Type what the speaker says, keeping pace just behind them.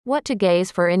What to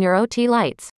gaze for in your OT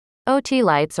lights. OT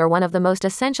lights are one of the most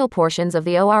essential portions of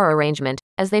the OR arrangement,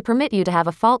 as they permit you to have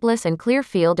a faultless and clear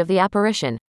field of the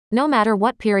apparition, no matter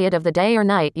what period of the day or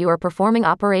night you are performing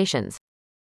operations.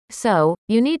 So,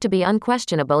 you need to be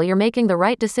unquestionable you're making the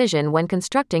right decision when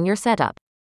constructing your setup.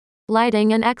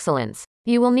 Lighting and excellence.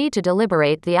 You will need to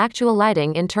deliberate the actual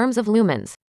lighting in terms of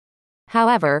lumens.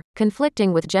 However,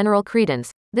 conflicting with general credence,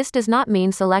 this does not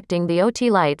mean selecting the OT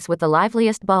lights with the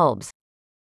liveliest bulbs.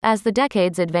 As the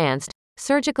decades advanced,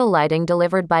 surgical lighting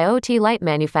delivered by OT light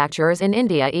manufacturers in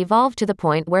India evolved to the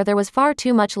point where there was far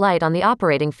too much light on the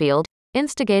operating field,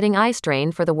 instigating eye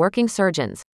strain for the working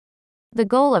surgeons. The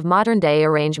goal of modern-day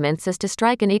arrangements is to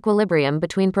strike an equilibrium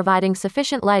between providing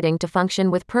sufficient lighting to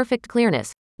function with perfect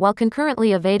clearness, while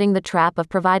concurrently evading the trap of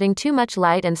providing too much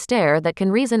light and stare that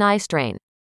can reason eye strain.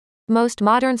 Most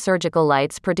modern surgical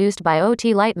lights produced by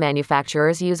OT light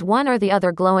manufacturers use one or the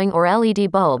other glowing or LED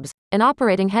bulbs, and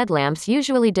operating headlamps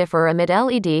usually differ amid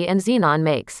LED and xenon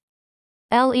makes.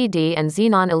 LED and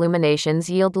xenon illuminations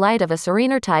yield light of a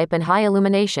serener type and high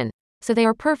illumination, so they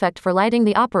are perfect for lighting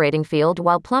the operating field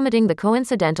while plummeting the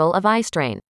coincidental of eye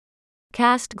strain.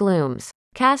 Cast glooms.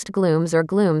 Cast glooms are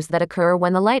glooms that occur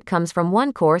when the light comes from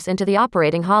one course into the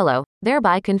operating hollow,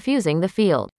 thereby confusing the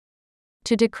field.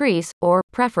 To decrease, or,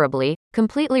 preferably,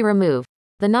 completely remove,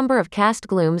 the number of cast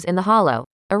glooms in the hollow,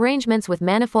 arrangements with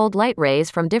manifold light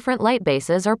rays from different light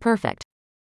bases are perfect.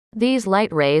 These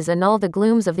light rays annul the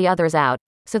glooms of the others out,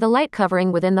 so the light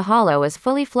covering within the hollow is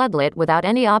fully floodlit without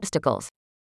any obstacles.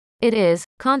 It is,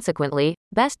 consequently,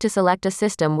 best to select a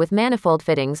system with manifold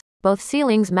fittings, both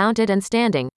ceilings mounted and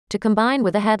standing, to combine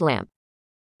with a headlamp.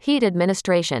 Heat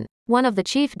administration. One of the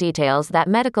chief details that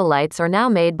medical lights are now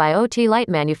made by OT light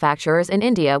manufacturers in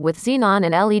India with xenon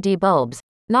and LED bulbs,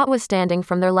 notwithstanding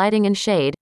from their lighting and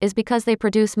shade, is because they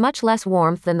produce much less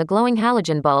warmth than the glowing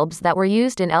halogen bulbs that were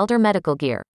used in elder medical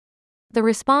gear. The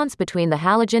response between the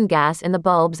halogen gas in the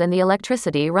bulbs and the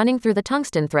electricity running through the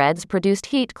tungsten threads produced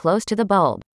heat close to the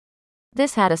bulb.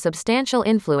 This had a substantial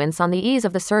influence on the ease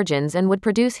of the surgeons and would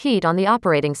produce heat on the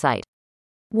operating site.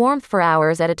 Warmth for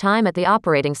hours at a time at the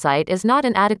operating site is not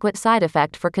an adequate side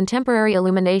effect for contemporary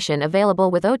illumination available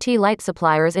with OT light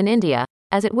suppliers in India,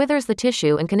 as it withers the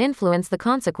tissue and can influence the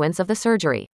consequence of the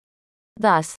surgery.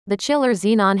 Thus, the chiller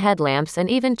xenon headlamps and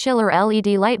even chiller LED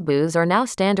light booths are now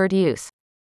standard use.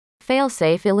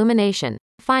 Fail-safe illumination.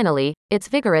 Finally, it's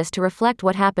vigorous to reflect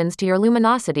what happens to your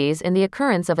luminosities in the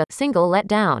occurrence of a single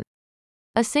letdown.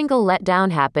 A single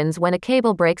letdown happens when a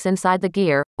cable breaks inside the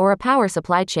gear, or a power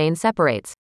supply chain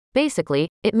separates. Basically,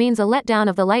 it means a letdown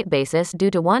of the light basis due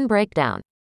to one breakdown.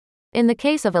 In the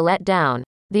case of a letdown,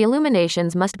 the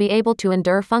illuminations must be able to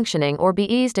endure functioning or be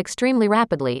eased extremely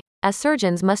rapidly, as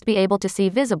surgeons must be able to see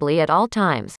visibly at all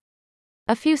times.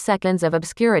 A few seconds of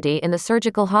obscurity in the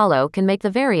surgical hollow can make the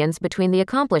variance between the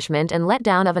accomplishment and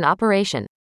letdown of an operation.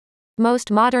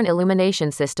 Most modern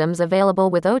illumination systems available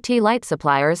with OT light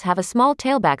suppliers have a small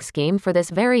tailback scheme for this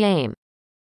very aim.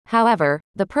 However,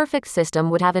 the perfect system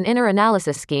would have an inner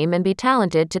analysis scheme and be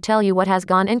talented to tell you what has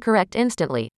gone incorrect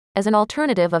instantly, as an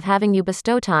alternative of having you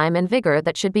bestow time and vigor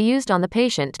that should be used on the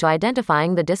patient to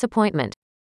identifying the disappointment.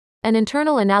 An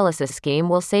internal analysis scheme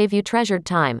will save you treasured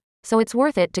time, so it's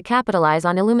worth it to capitalize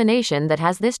on illumination that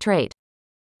has this trait.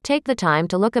 Take the time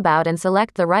to look about and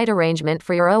select the right arrangement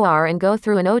for your OR and go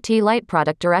through an OT light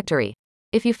product directory.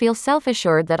 If you feel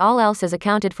self-assured that all else is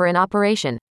accounted for in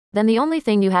operation, then the only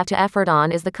thing you have to effort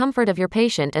on is the comfort of your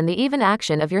patient and the even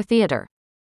action of your theater.